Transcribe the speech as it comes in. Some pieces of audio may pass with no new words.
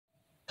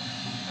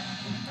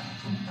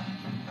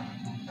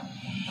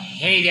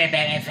Hey there,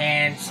 Batman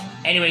fans.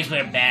 Anyways,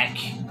 we're back.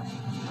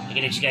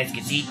 Again, as you guys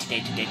can see,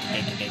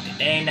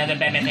 today, another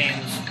Batman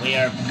fans, we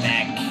are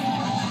back.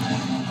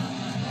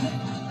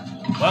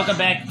 Welcome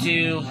back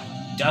to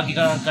Donkey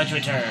Kong Country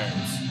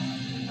Returns.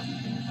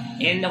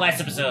 In the last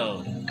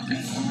episode,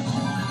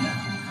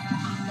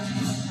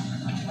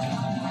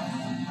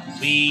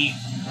 we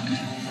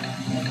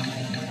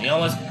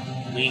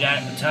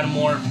got a ton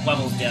more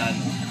levels done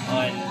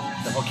on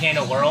the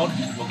Volcano World.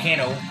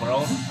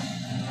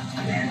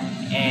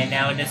 And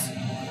now in this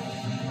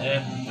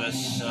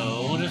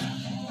episode,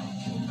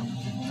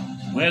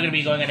 we're going to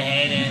be going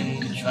ahead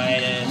and try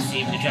to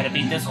see if we can try to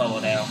beat this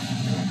level now.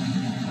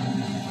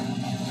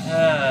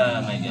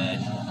 Oh my god.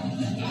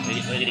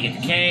 We're going to get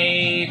the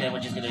K, then we're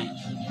just going to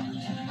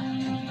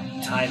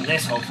time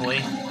this,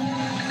 hopefully.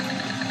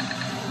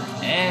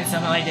 And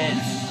somehow I did.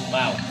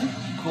 Wow.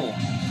 Cool.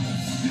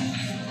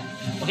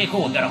 Okay,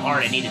 cool. We got a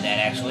heart. I needed that,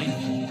 actually.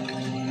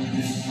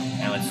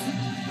 Now it's...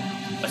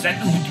 What's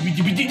that?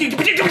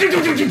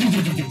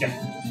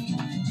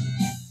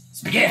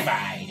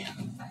 Spaghettified!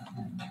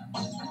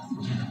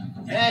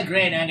 Ah,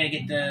 great. Now I'm gonna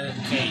get the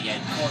K. Yeah,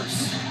 of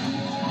course.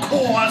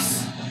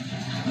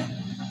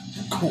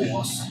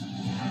 Course.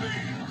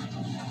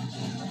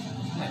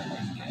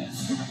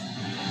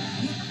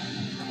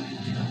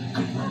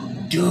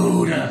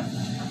 Dude!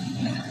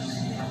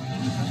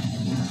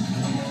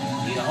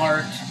 Need a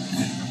heart.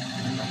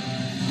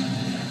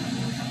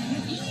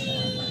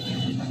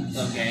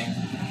 Okay.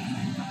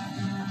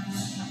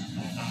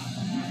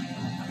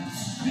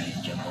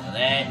 Jump over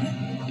that.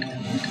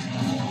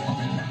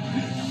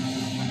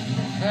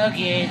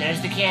 Okay,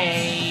 there's the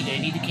K.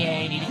 Need the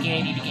K. Need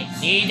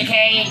the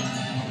K!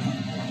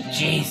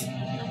 Jeez.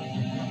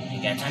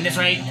 You gotta time this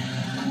right.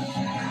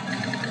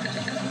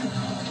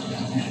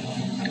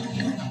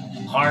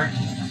 Heart.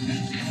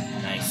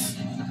 Nice.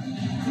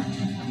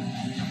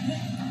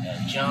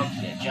 Gotta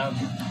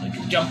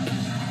jump.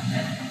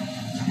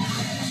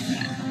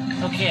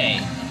 Okay.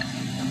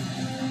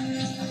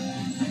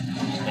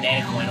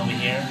 Banana coin over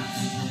here.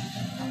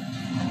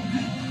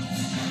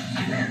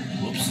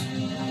 Whoops.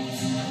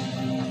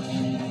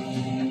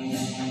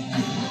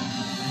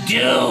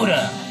 Dude!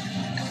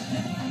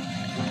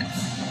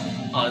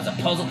 Oh, there's a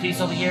puzzle piece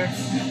over here?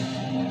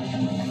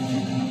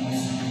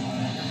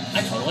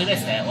 I totally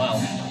missed that, wow.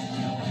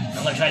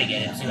 I'm gonna try to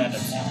get it and see what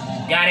happens.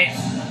 Got it!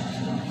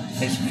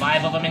 There's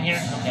 5 of them in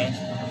here? Okay.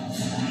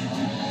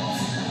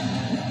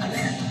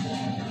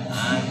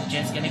 I'm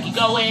just gonna keep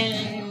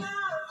going.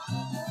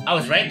 I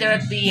was right there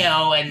at the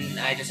L and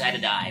I just had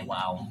to die.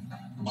 Wow.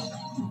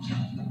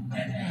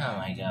 Oh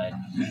my god.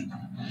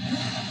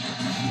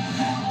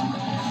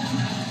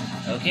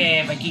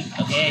 Okay, we're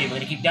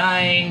gonna keep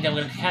dying, then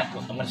we're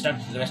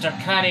gonna start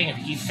cutting if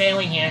we keep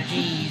failing here,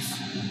 jeez.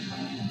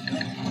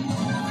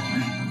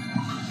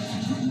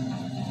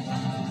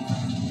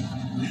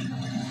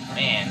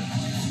 Man.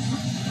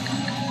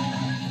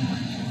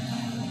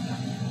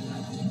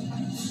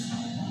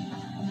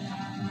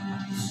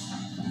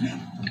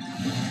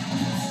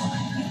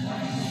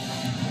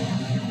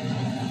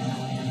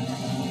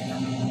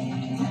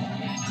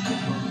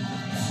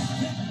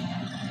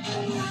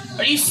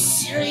 Are you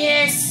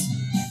serious?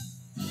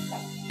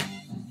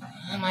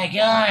 Oh my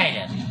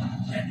god.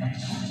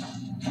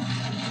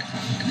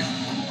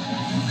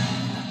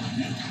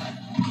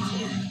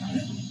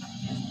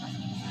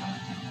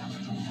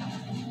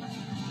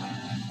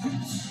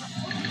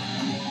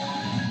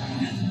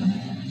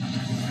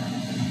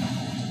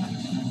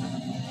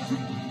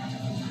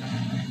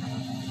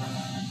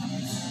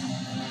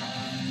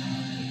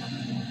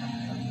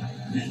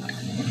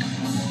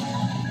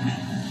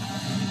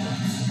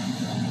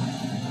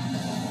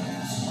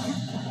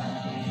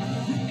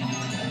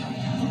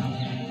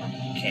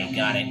 Okay,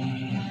 got it.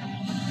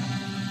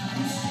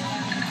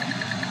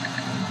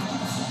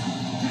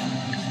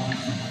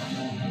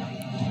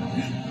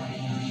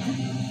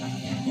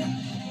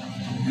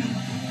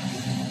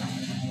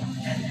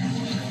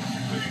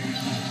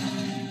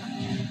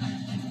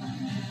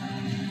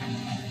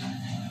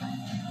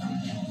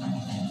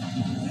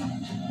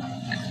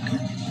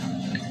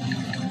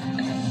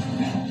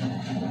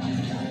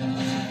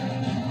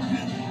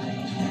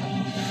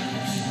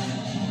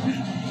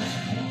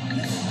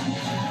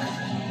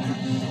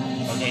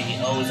 Okay,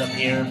 the O is up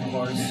here, of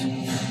course.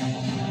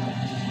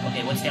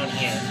 Okay, what's down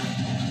here?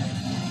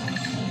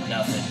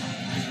 Nothing.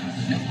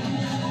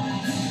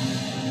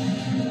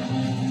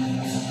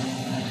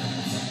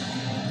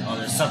 Oh,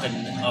 there's something.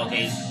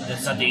 Okay, there's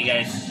something you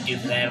gotta do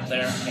for that up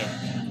there. Okay.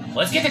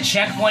 Let's get the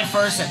checkpoint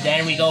first, and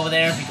then we go over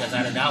there, because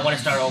I do not want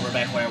to start over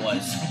back where I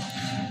was.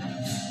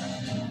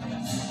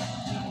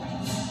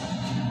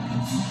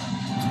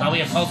 It's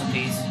probably a puzzle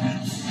piece.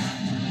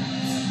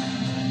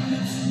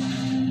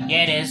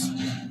 Yeah, it is.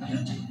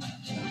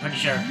 Pretty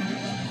sure.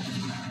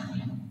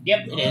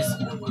 Yep, it is.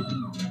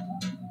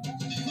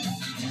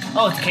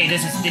 Oh, okay,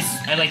 this.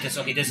 I like this.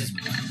 Okay, this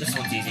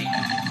one's easy.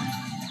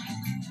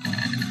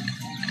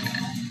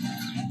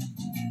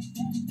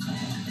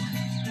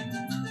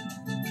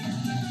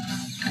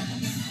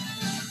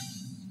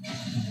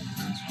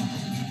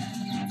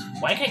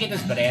 Why can't I get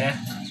this banana?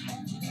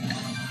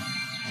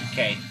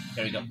 Okay,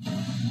 there we go.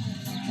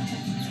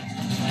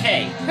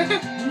 Okay.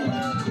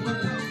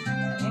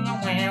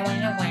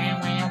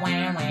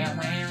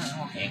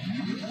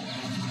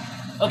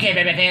 Okay,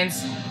 Batman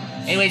fans.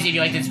 Anyways, if you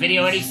like this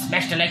video already,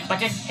 smash the like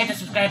button, hit the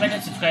subscribe button,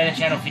 subscribe to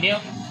the channel if you're new.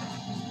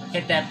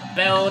 Hit that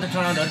bell to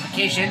turn on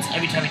notifications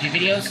every time we do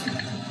videos.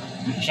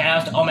 Shout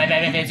out to all my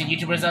Batman fans and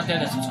YouTubers out there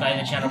that subscribe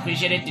to the channel.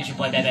 Appreciate it. This is your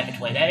boy Batman for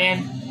Toy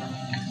Batman.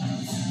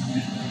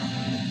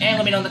 And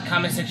let me know in the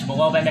comment section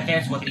below, Batman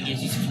fans, what video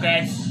games you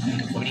subscribe,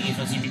 what video games you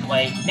want to see me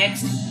play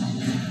next.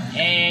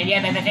 And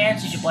yeah, Batman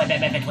fans, this is your boy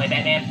Batman for Toy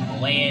Batman.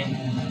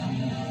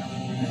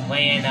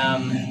 Playing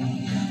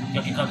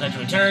Donkey Kong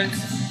Country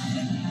Returns.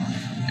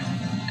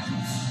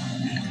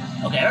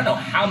 Okay, I don't know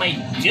how am I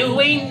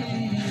doing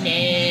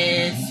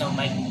this. Oh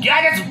my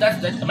god,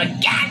 that's oh my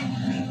god!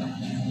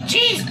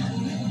 Jeez!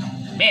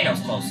 Man, that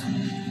was close.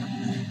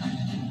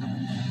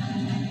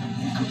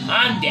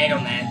 I'm dead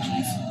on that,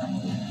 jeez.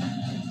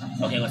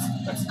 Okay, let's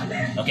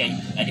okay,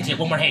 I can take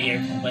one more hit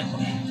here, but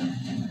okay.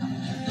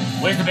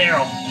 Where's the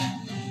barrel?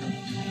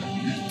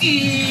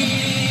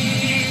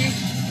 Okay.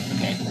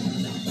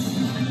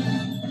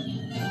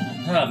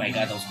 Oh my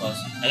god, that was close.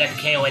 I got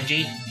the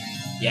KONG.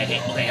 Yeah,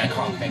 okay, I got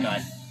Kong, thank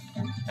god.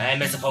 I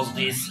missed a puzzle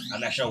piece. I'm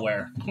not sure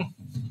where.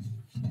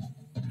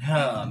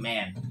 Oh,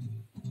 man.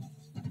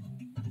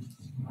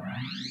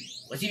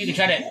 Let's see if you can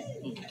try to...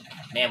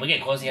 Man, we're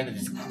getting close to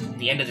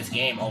the end of this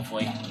game,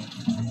 hopefully.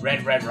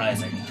 Red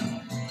Rising.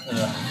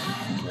 Ugh,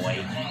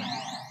 boy.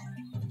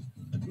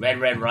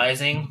 Red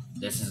Rising.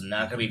 This is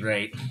not gonna be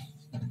great.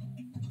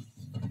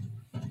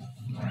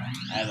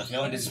 I have a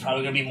feeling this is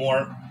probably gonna be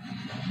more.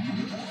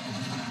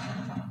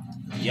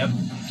 Yep.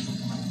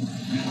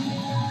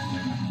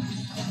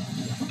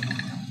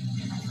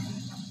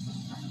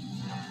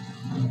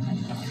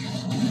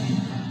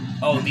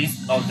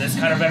 This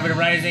kind of Red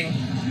Rising?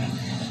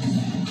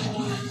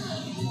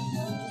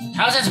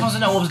 How was I supposed to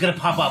know what was gonna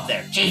pop up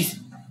there? Jeez!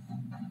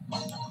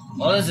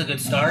 Well, this is a good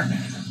start.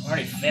 I'm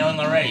already failing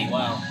already,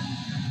 wow.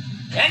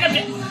 I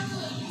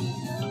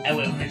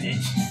went with it.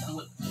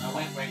 I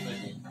went right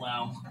with it,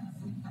 wow.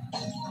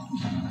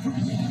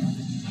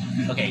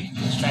 Okay,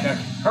 let's try to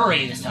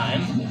hurry this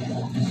time.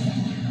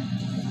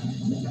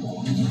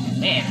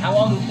 Man, how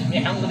long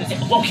will this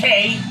take?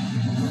 Okay!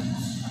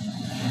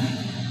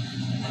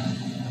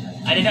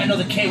 I did not know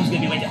the K was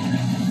going to be right there.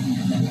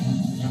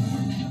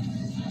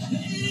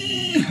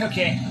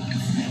 Okay.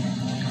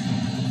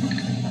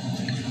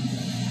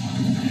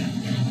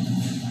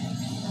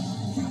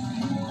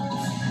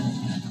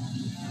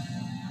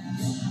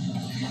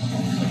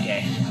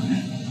 Okay.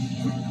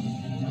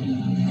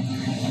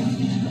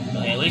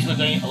 Okay, at least we're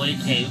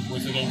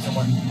getting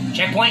somewhere.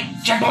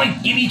 Checkpoint!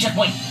 Checkpoint! Give me a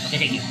checkpoint! Okay,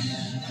 thank you.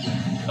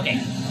 Okay.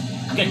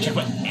 Good,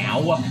 checkpoint.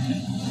 Ow.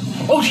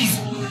 Oh, jeez!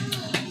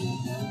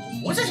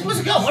 What's this supposed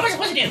to go? What am I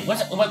supposed to do?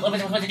 What am I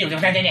supposed to do?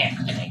 Okay.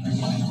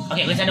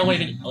 Okay, at least I know what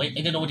to do. I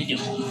don't know what to do.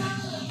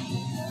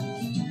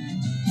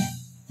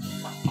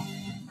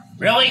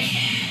 Really?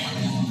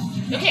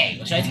 Okay,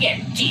 let's try this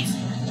again. Jeez.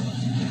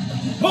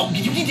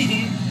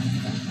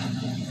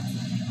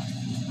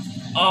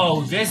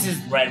 Oh, this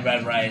is Red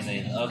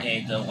Rising.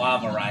 Okay, the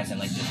lava rising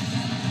like this.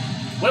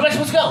 Where am I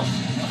supposed to go?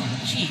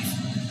 Jeez.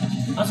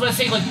 I was supposed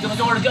to say, like, there was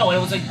nowhere to go, and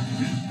it was like...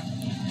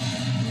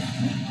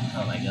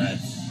 Oh my god.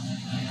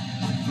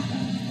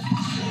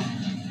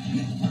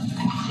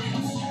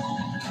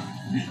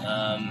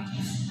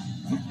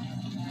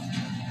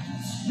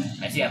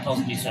 I see that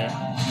puzzle piece there.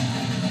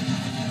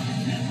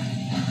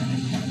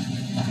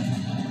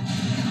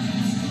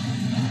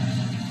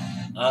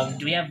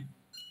 Do we have...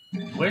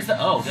 Where's the...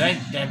 Oh, did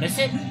I miss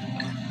it?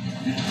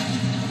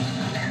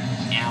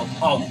 Ow.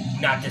 Oh,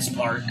 not this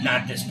part.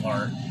 Not this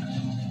part.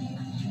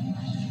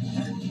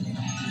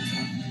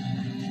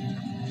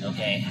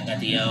 Okay, I got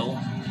the O.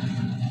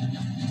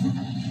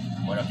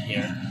 What up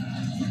here?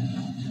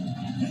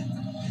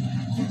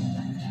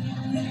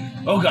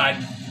 Oh god.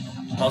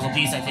 Puzzle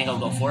piece I think I'll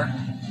go for.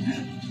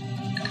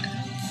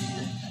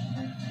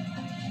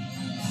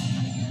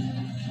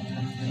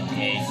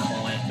 Okay,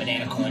 coin,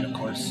 banana coin, of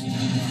course.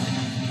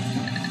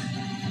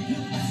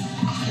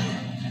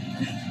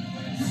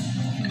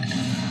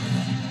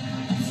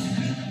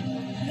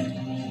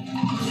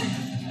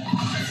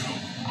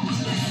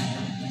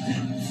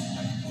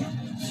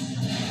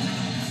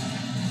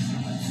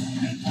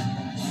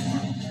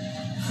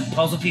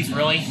 Puzzle piece,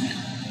 really?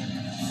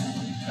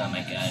 Oh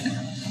my god.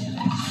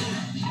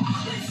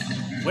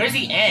 Where's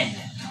the end?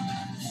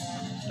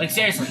 Like,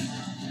 seriously.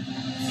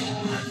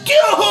 Dude!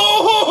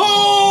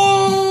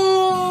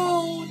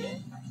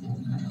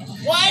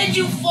 Why did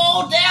you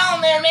fall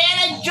down there, man?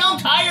 I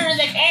jumped higher as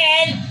I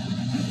can!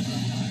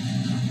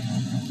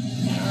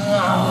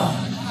 Oh,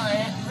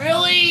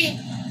 really?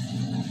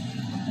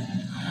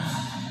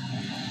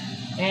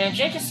 Man,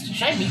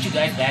 should I meet you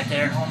guys back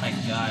there? Oh my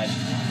god.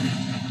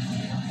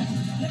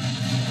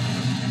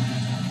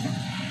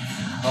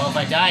 Well, if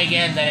I die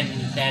again,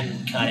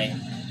 then cut it.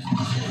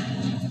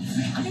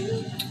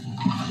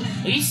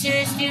 Are you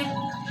serious, dude?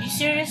 Are you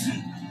serious?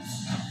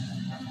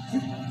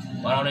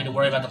 Well, I don't need to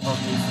worry about the puzzle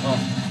piece.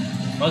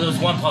 Well, there was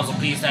one puzzle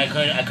piece that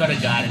I could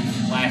have gotten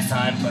last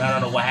time, but I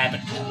don't know what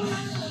happened.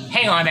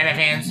 Hang on, Batman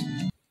fans.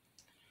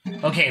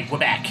 Okay, we're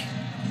back.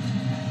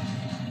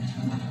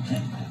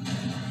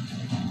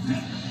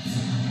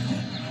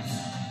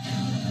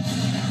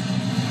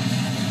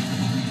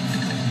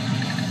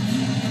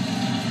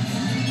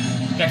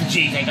 Got the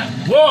G, thank God.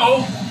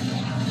 Whoa!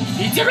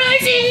 It's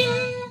rising!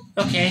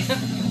 Okay.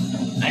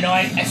 I know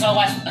I saw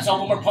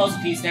one more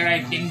puzzle piece there, I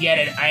didn't get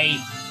it.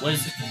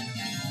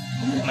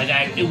 Oh my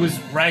god, it was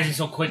rising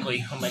so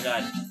quickly. Oh my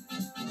god.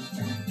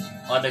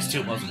 Oh, there's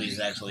two puzzle pieces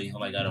actually. Oh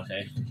my god,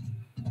 okay.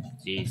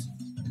 Jeez.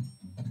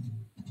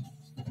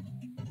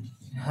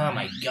 Oh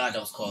my god, that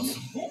was close.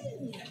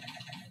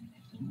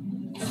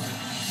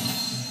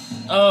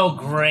 Oh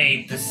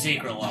great, the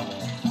secret level.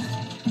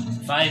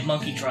 5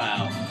 monkey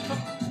trial.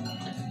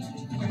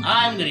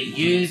 I'm gonna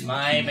use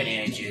my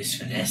banana juice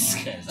for this,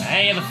 because I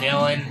have a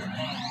feeling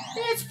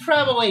it's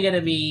probably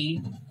gonna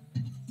be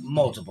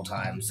multiple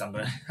times. I'm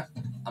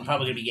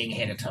probably gonna be getting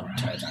hit a ton of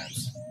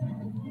times.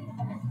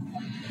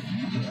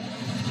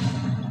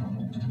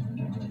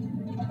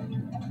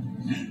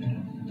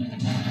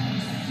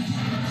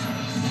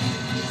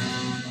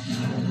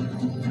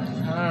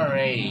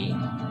 Alrighty.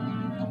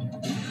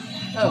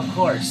 Oh, of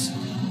course.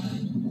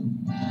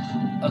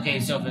 Okay,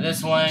 so for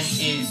this one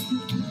is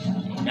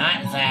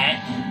not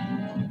that.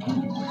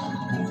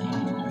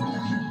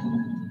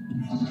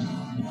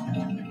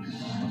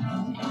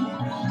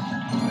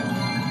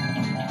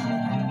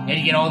 And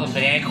you get all the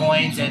banana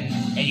coins and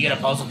you get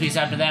a puzzle piece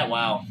after that?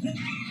 Wow.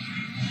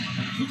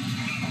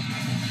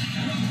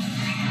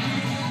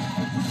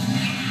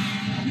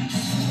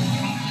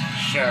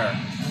 Sure.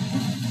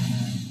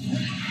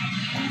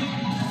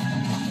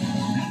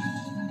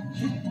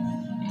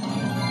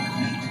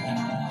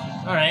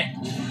 Alright.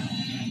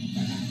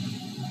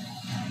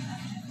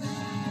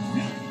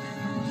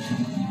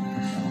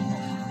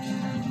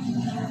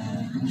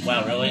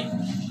 Wow, really?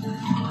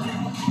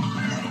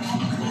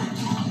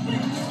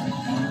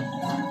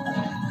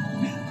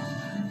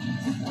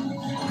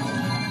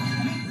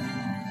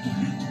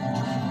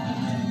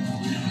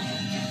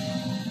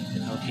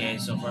 Okay,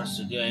 so far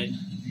so good.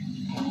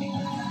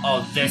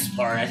 Oh, this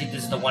part. I think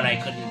this is the one I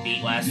couldn't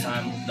beat last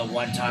time. The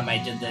one time I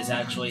did this,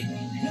 actually.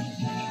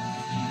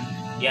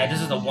 Yeah,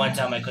 this is the one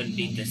time I couldn't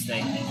beat this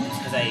thing. It's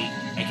because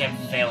I kept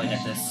failing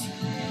at this.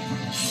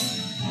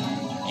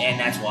 And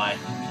that's why.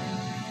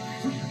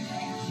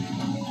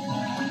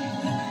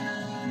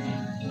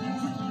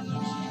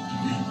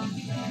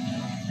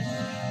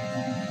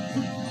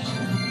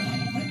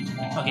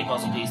 Okay,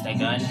 puzzle piece, thank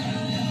God.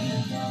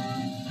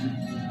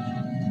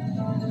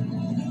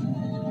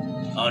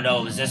 Oh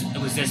no, it was this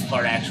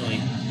part actually.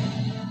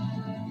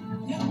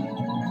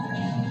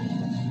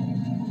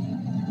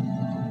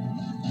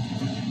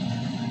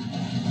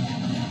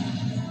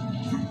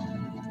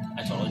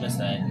 I totally missed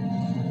that.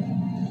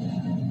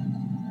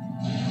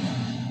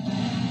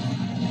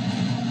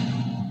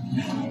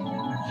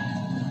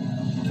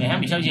 Man, how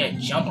many times you gotta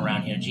jump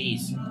around here?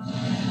 Jeez.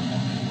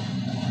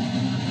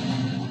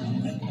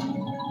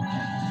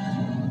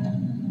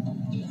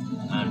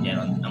 I'm dead.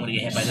 I'm gonna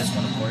get hit by this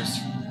one, of course.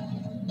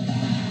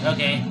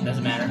 Okay,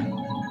 doesn't matter.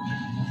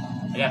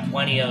 I got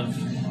plenty of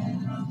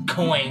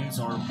coins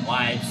or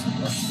lives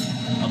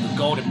of the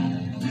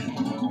golden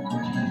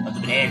of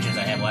the bananas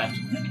I have left.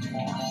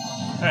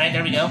 Alright,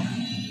 there we go.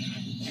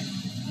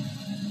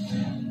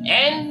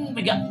 And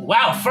we got,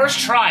 wow, first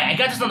try. I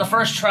got this on the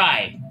first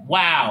try.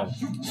 Wow.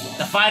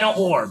 The final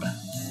orb.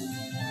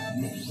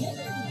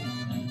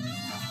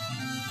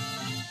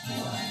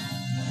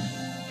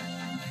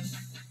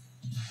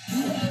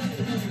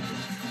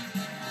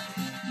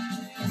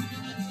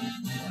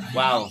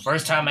 Wow,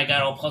 first time I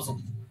got all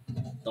puzzle...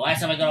 The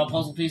last time I got all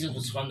puzzle pieces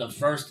was from the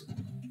first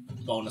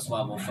bonus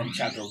level from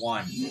Chapter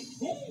 1.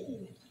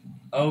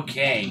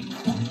 Okay.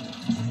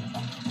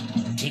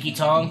 Tiki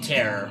Tong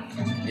Terror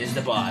is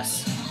the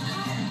boss.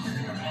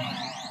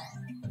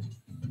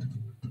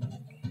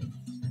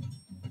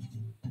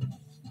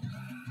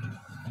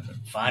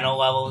 Final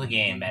level of the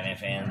game, Batman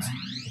fans.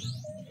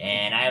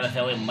 And I have a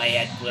feeling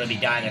we're going to be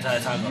dying a ton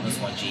of times on this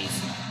one,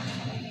 jeez.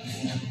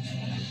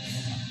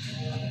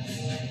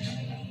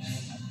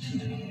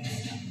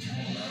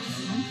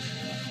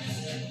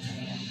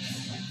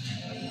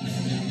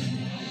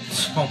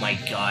 Oh my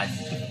god.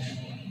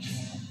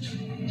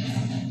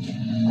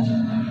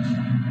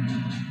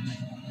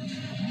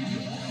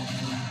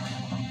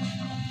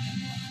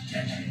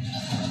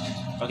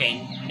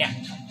 Okay, now.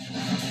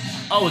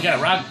 Oh, we got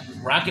a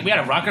rocket. We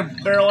got a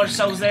rocket barrel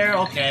ourselves there?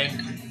 Okay.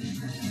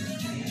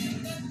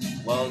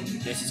 Well,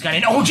 this is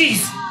kind of. Oh,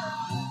 jeez!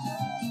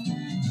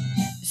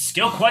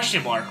 Still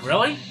question mark,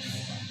 really?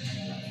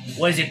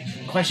 Was it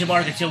question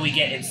mark until we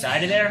get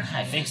inside of there?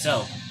 I think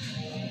so.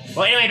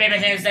 Well, anyway,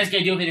 Batman fans, that's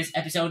going to do it for this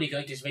episode. If you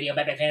like this video,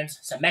 Batman fans,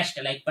 smash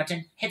the like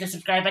button, hit the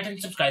subscribe button,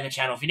 subscribe to the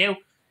channel if you're new,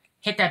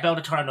 hit that bell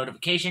to turn on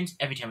notifications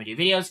every time we do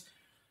videos.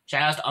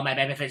 Shout out to all my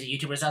Batman fans and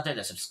YouTubers out there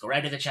that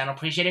subscribe to the channel.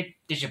 Appreciate it.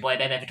 This is your boy,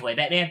 Batman for Toy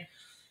Batman.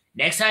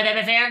 Next time,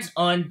 Batman fans,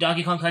 on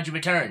Donkey Kong Country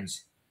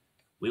Returns.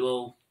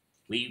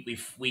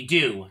 we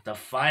do the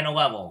final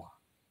level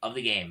of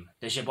the game.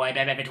 This is your boy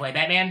Batman 20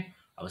 Batman.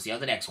 I will see you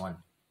on the next one.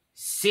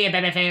 See ya,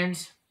 Batman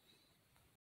fans.